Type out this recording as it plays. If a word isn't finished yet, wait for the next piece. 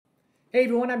Hey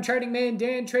everyone, I'm Charting Man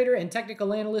Dan, trader and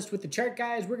technical analyst with the Chart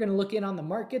Guys. We're going to look in on the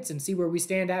markets and see where we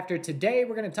stand after today.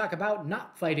 We're going to talk about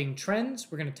not fighting trends.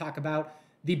 We're going to talk about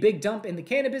the big dump in the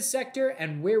cannabis sector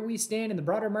and where we stand in the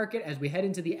broader market as we head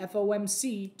into the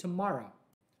FOMC tomorrow.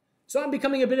 So I'm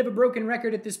becoming a bit of a broken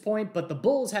record at this point, but the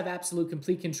bulls have absolute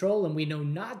complete control and we know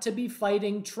not to be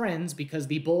fighting trends because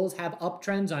the bulls have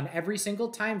uptrends on every single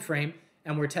time frame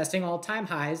and we're testing all-time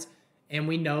highs. And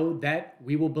we know that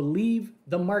we will believe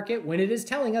the market when it is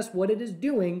telling us what it is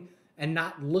doing and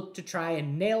not look to try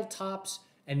and nail tops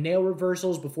and nail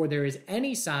reversals before there is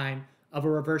any sign of a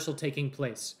reversal taking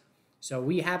place. So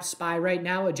we have SPY right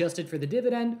now adjusted for the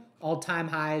dividend, all-time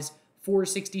highs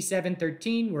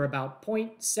 467.13. We're about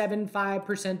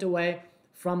 0.75% away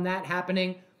from that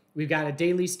happening. We've got a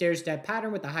daily stair-step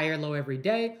pattern with a higher low every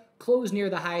day, close near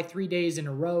the high 3 days in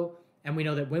a row. And we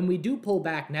know that when we do pull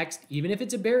back next, even if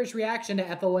it's a bearish reaction to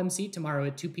FOMC tomorrow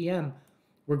at 2 p.m.,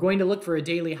 we're going to look for a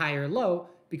daily higher low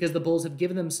because the bulls have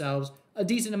given themselves a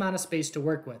decent amount of space to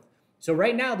work with. So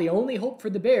right now, the only hope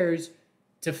for the bears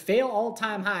to fail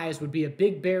all-time highs would be a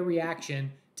big bear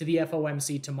reaction to the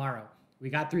FOMC tomorrow.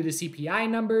 We got through the CPI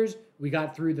numbers. We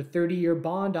got through the 30-year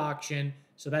bond auction.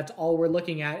 So that's all we're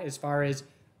looking at as far as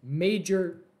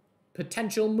major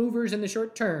potential movers in the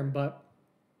short term. But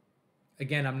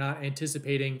again, I'm not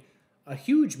anticipating a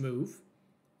huge move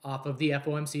off of the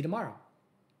FOMC tomorrow.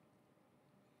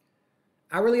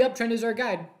 Hourly uptrend is our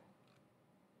guide.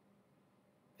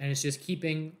 And it's just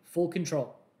keeping full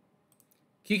control.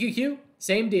 QQQ,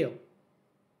 same deal.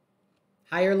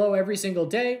 Higher low every single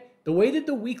day. The way that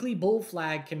the weekly bull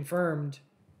flag confirmed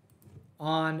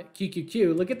on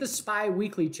QQQ, look at the SPY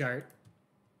weekly chart.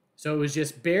 So it was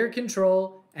just bear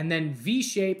control and then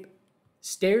V-shape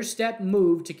stair-step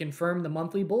move to confirm the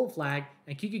monthly bull flag,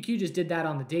 and QQQ just did that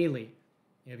on the daily.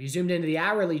 If you zoomed into the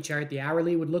hourly chart, the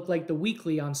hourly would look like the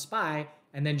weekly on SPY,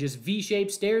 and then just V-shaped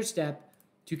stair-step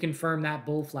to confirm that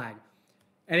bull flag.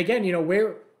 And again,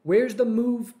 where's the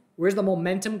move, where's the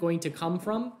momentum going to come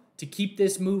from to keep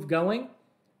this move going?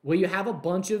 Well, you have a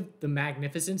bunch of the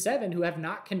Magnificent Seven who have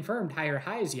not confirmed higher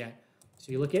highs yet.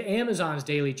 So you look at Amazon's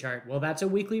daily chart. Well, that's a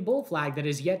weekly bull flag that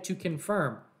is yet to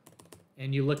confirm.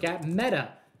 And you look at Meta.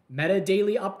 Meta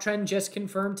daily uptrend just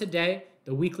confirmed today.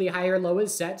 The weekly higher low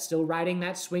is set, still riding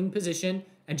that swing position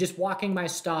and just walking my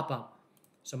stop up.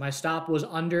 So my stop was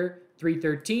under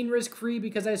 313 risk-free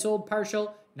because I sold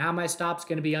partial. Now my stop's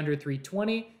going to be under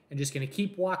 320 and just going to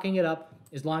keep walking it up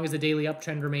as long as the daily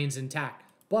uptrend remains intact.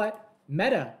 But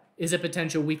Meta is a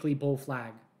potential weekly bull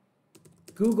flag.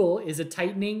 Google is a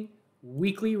tightening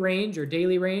weekly range or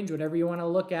daily range, whatever you want to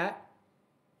look at.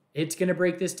 It's going to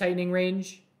break this tightening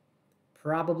range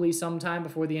probably sometime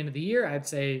before the end of the year. I'd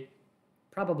say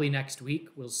probably next week.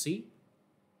 We'll see.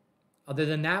 Other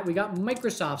than that, we got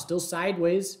Microsoft still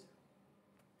sideways.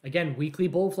 Again, weekly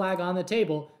bull flag on the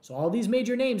table. So all these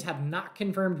major names have not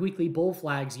confirmed weekly bull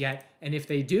flags yet. And if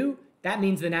they do, that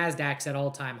means the NASDAQ's at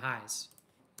all-time highs.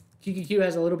 QQQ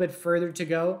has a little bit further to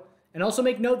go. And also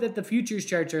make note that the futures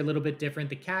charts are a little bit different.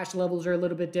 The cash levels are a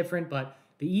little bit different, but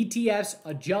the ETFs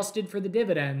adjusted for the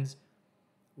dividends,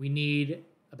 we need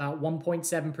about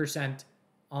 1.7%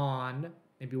 on,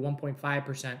 maybe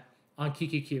 1.5% on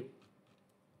QQQ.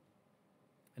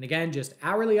 And again, just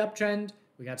hourly uptrend.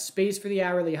 We got space for the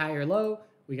hourly higher low.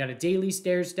 We got a daily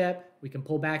stair step. We can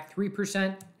pull back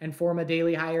 3% and form a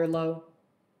daily higher low.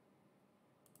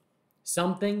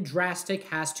 Something drastic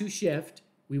has to shift.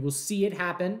 We will see it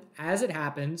happen as it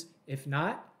happens. If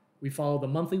not, we follow the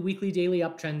monthly, weekly, daily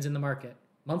uptrends in the market.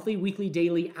 Monthly, weekly,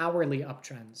 daily, hourly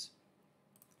uptrends.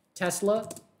 Tesla,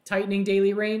 tightening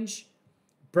daily range,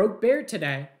 broke bear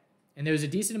today, and there was a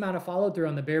decent amount of follow-through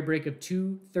on the bear break of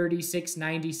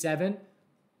 236.97.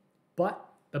 But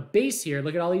the base here,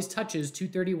 look at all these touches,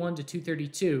 231 to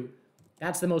 232.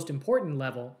 That's the most important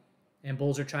level, and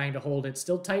bulls are trying to hold it.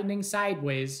 Still tightening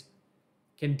sideways.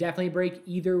 Can definitely break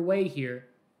either way here.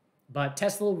 But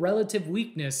Tesla relative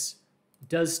weakness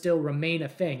does still remain a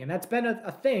thing, and that's been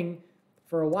a thing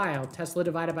for a while. Tesla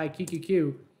divided by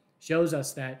QQQ shows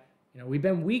us that, we've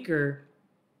been weaker.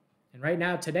 And right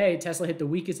now, today, Tesla hit the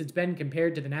weakest it's been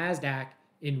compared to the NASDAQ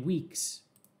in weeks.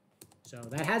 So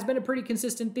that has been a pretty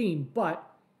consistent theme, but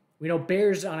we know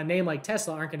bears on a name like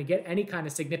Tesla aren't going to get any kind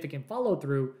of significant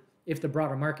follow-through if the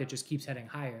broader market just keeps heading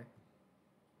higher.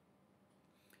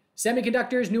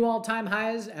 Semiconductors, new all-time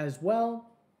highs as well.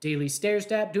 Daily stair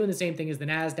step, doing the same thing as the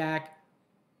NASDAQ.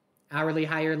 Hourly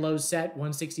higher lows set,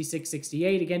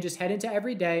 166.68. Again, just head into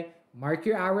every day. Mark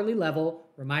your hourly level.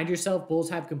 Remind yourself bulls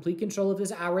have complete control of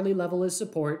this hourly level as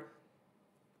support.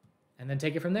 And then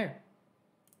take it from there.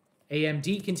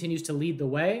 AMD continues to lead the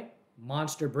way.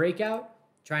 Monster breakout.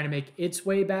 trying to make its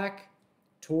way back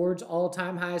towards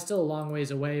all-time highs. Still a long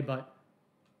ways away, but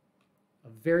a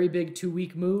very big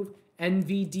 2-week move.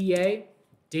 NVDA,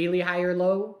 daily higher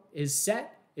low is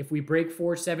set. If we break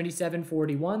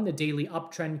 477.41, the daily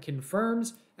uptrend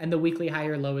confirms and the weekly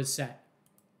higher low is set.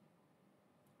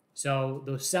 So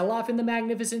the sell-off in the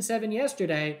Magnificent Seven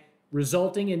yesterday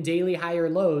resulting in daily higher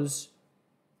lows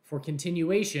for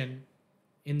continuation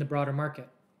in the broader market.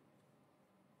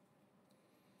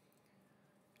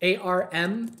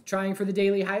 ARM trying for the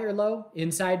daily higher low,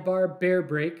 inside bar, bear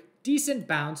break, decent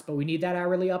bounce, but we need that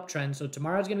hourly uptrend. So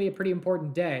tomorrow's going to be a pretty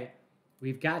important day.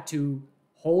 We've got to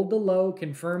hold the low,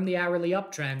 confirm the hourly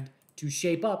uptrend to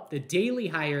shape up the daily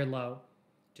higher low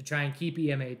to try and keep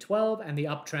EMA 12 and the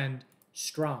uptrend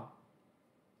strong.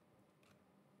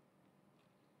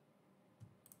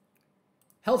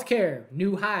 Healthcare,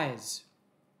 new highs.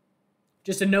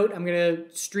 Just a note, I'm going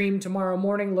to stream tomorrow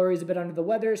morning. Lori's a bit under the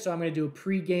weather, so I'm going to do a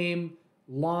pregame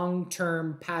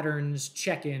long-term patterns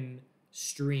check-in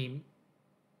stream,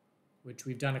 which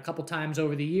we've done a couple times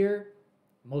over the year.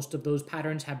 Most of those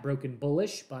patterns have broken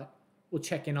bullish, but we'll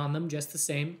check in on them just the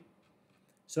same.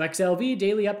 So XLV,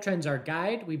 daily uptrend's our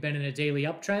guide. We've been in a daily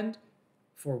uptrend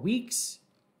for weeks,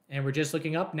 and we're just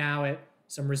looking up now at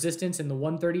some resistance in the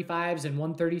 135s and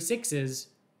 136s.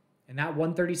 And that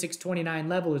 136.29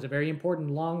 level is a very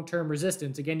important long-term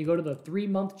resistance. Again, you go to the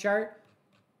 3-month chart,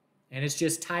 and it's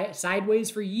just sideways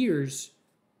for years.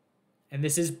 And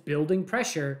this is building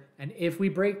pressure. And if we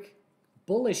break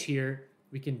bullish here,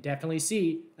 we can definitely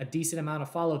see a decent amount of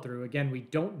follow-through. Again, we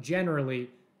don't generally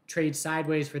trade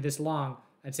sideways for this long.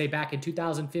 I'd say back in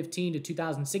 2015 to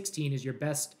 2016 is your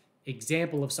best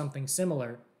example of something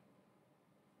similar.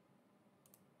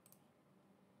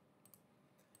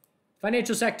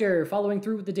 Financial sector, following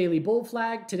through with the daily bull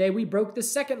flag. Today we broke the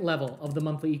second level of the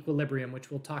monthly equilibrium, which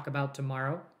we'll talk about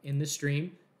tomorrow in the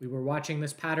stream. We were watching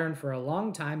this pattern for a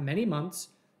long time, many months.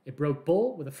 It broke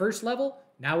bull with the first level.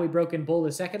 Now we broke in bull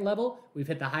the second level. We've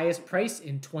hit the highest price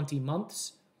in 20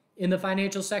 months in the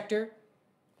financial sector.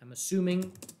 I'm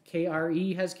assuming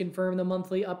KRE has confirmed the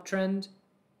monthly uptrend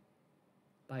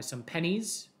by some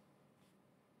pennies.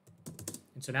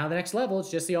 And so now the next level is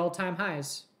just the all-time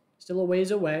highs. Still a ways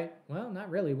away. Well,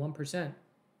 not really, 1%.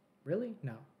 Really?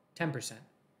 No, 10%.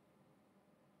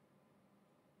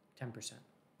 10%.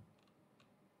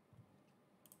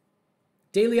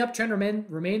 Daily uptrend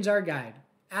remains our guide.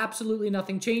 Absolutely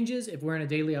nothing changes if we're in a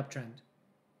daily uptrend.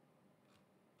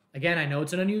 Again, I know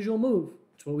it's an unusual move.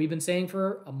 It's what we've been saying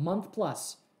for a month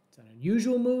plus. It's an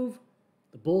unusual move.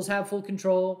 The bulls have full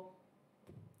control.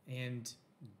 And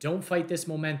don't fight this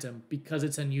momentum because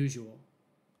it's unusual.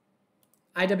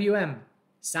 IWM,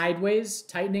 sideways,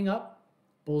 tightening up.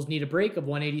 Bulls need a break of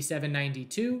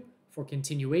 187.92 for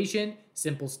continuation.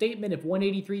 Simple statement, if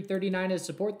 183.39 is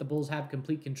support, the bulls have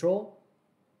complete control.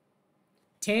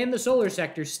 TAN, the solar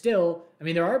sector, still, I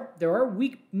mean, there are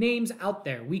weak names out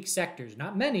there, weak sectors,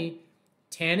 not many.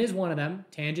 TAN is one of them.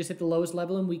 TAN just hit the lowest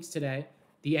level in weeks today.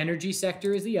 The energy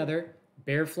sector is the other.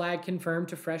 Bear flag confirmed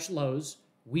to fresh lows.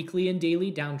 Weekly and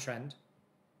daily downtrend.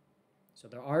 So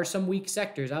there are some weak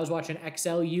sectors. I was watching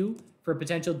XLU for a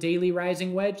potential daily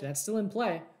rising wedge. That's still in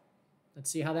play. Let's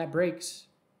see how that breaks.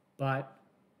 But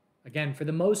again, for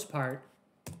the most part,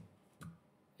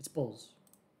 it's bulls.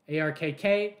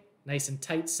 ARKK, nice and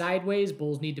tight sideways.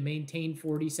 Bulls need to maintain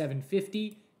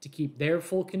 47.50 to keep their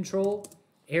full control.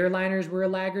 Airliners were a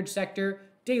laggard sector.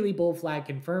 Daily bull flag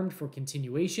confirmed for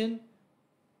continuation.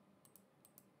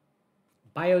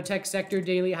 Biotech sector,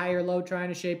 daily higher low trying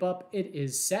to shape up. It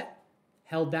is set.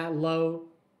 Held that low.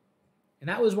 And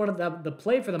that was one of the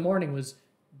play for the morning was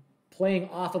playing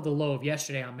off of the low of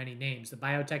yesterday on many names. The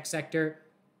biotech sector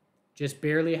just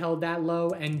barely held that low.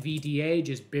 NVDA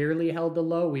just barely held the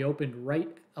low. We opened right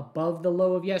above the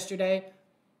low of yesterday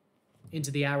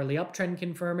into the hourly uptrend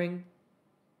confirming.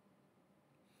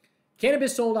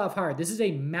 Cannabis sold off hard. This is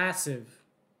a massive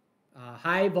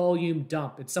high volume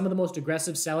dump. It's some of the most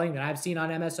aggressive selling that I've seen on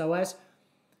MSOS.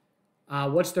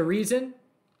 What's the reason?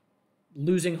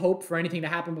 Losing hope for anything to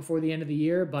happen before the end of the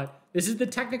year, but this is the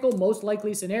technical most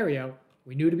likely scenario.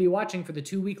 We knew to be watching for the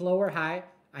 2-week lower high.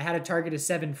 I had a target of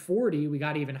 740. We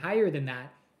got even higher than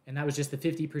that, and that was just the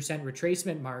 50%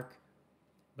 retracement mark.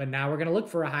 But now we're going to look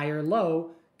for a higher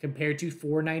low compared to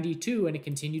 492 in a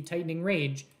continued tightening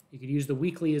range. You could use the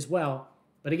weekly as well.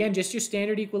 But again, just your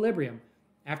standard equilibrium.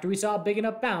 After we saw a big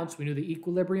enough bounce, we knew the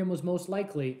equilibrium was most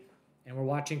likely, and we're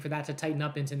watching for that to tighten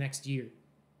up into next year.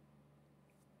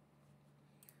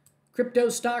 Crypto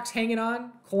stocks hanging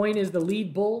on. Coin is the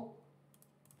lead bull,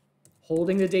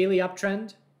 holding the daily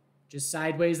uptrend, just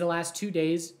sideways the last 2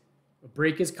 days. A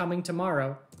break is coming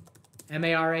tomorrow.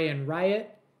 MARA and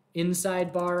Riot,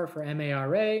 inside bar for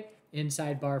MARA,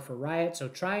 inside bar for Riot. So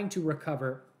trying to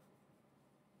recover.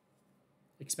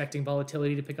 Expecting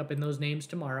volatility to pick up in those names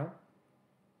tomorrow.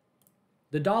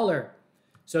 The dollar.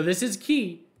 So this is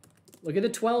key. Look at the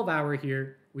 12-hour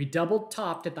here. We double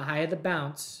topped at the high of the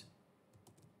bounce.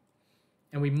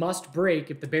 And we must break,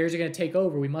 if the bears are going to take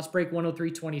over, we must break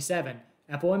 103.27.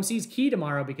 FOMC is key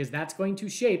tomorrow because that's going to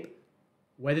shape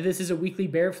whether this is a weekly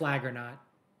bear flag or not.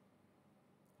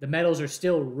 The metals are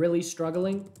still really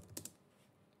struggling.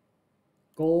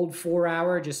 Gold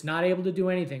 4-hour just not able to do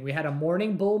anything. We had a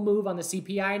morning bull move on the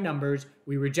CPI numbers.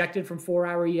 We rejected from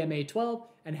 4-hour EMA 12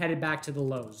 and headed back to the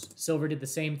lows. Silver did the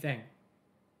same thing.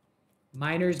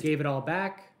 Miners gave it all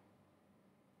back.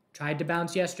 Tried to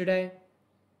bounce yesterday.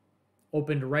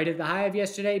 Opened right at the high of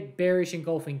yesterday. Bearish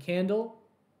engulfing candle.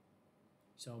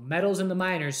 So metals and the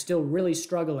miners still really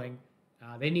struggling.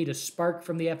 They need a spark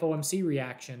from the FOMC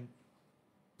reaction.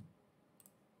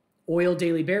 Oil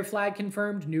daily bear flag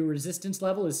confirmed. New resistance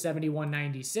level is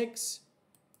 71.96.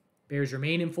 Bears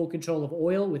remain in full control of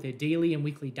oil with a daily and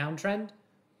weekly downtrend.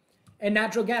 And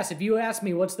natural gas, if you ask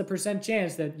me what's the percent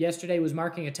chance that yesterday was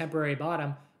marking a temporary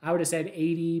bottom, I would have said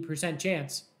 80%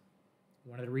 chance.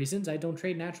 One of the reasons I don't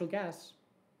trade natural gas.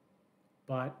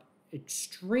 But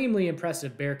extremely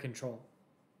impressive bear control.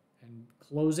 And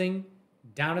closing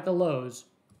down at the lows,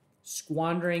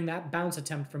 squandering that bounce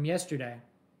attempt from yesterday.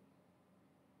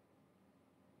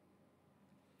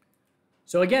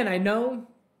 So again,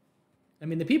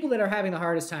 the people that are having the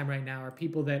hardest time right now are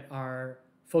people that are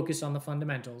focused on the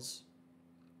fundamentals.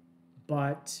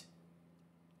 But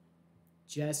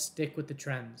just stick with the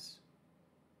trends.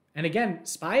 And again,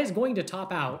 SPY is going to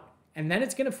top out, and then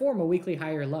it's going to form a weekly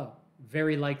high or low,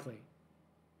 very likely.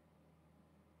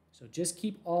 So just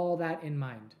keep all that in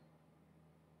mind.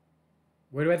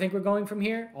 Where do I think we're going from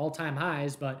here? All-time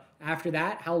highs, but after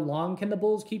that, how long can the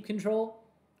bulls keep control?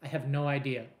 I have no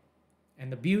idea.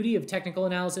 And the beauty of technical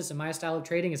analysis and my style of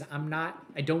trading is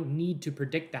I don't need to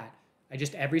predict that. I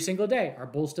just every single day, are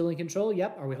bulls still in control?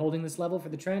 Yep. Are we holding this level for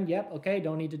the trend? Yep. Okay.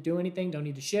 Don't need to do anything. Don't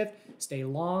need to shift. Stay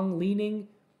long, leaning.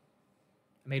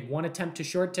 I made one attempt to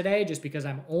short today just because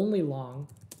I'm only long,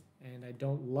 and I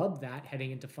don't love that heading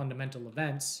into fundamental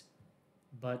events,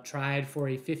 but tried for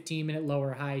a 15-minute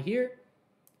lower high here,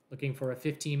 looking for a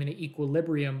 15-minute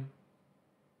equilibrium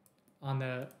on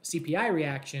the CPI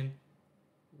reaction.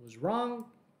 Was wrong.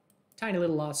 Tiny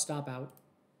little loss, stop out.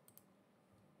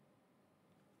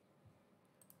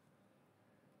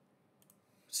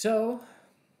 So,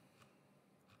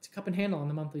 it's a cup and handle on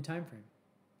the monthly time frame.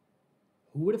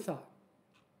 Who would have thought?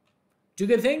 Do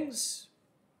good things.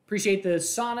 Appreciate the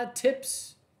sauna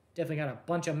tips. Definitely got a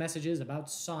bunch of messages about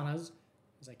saunas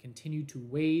as I continue to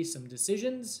weigh some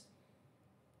decisions.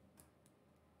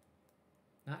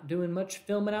 Not doing much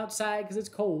filming outside because it's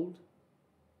cold.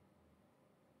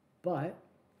 But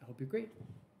I hope you're great.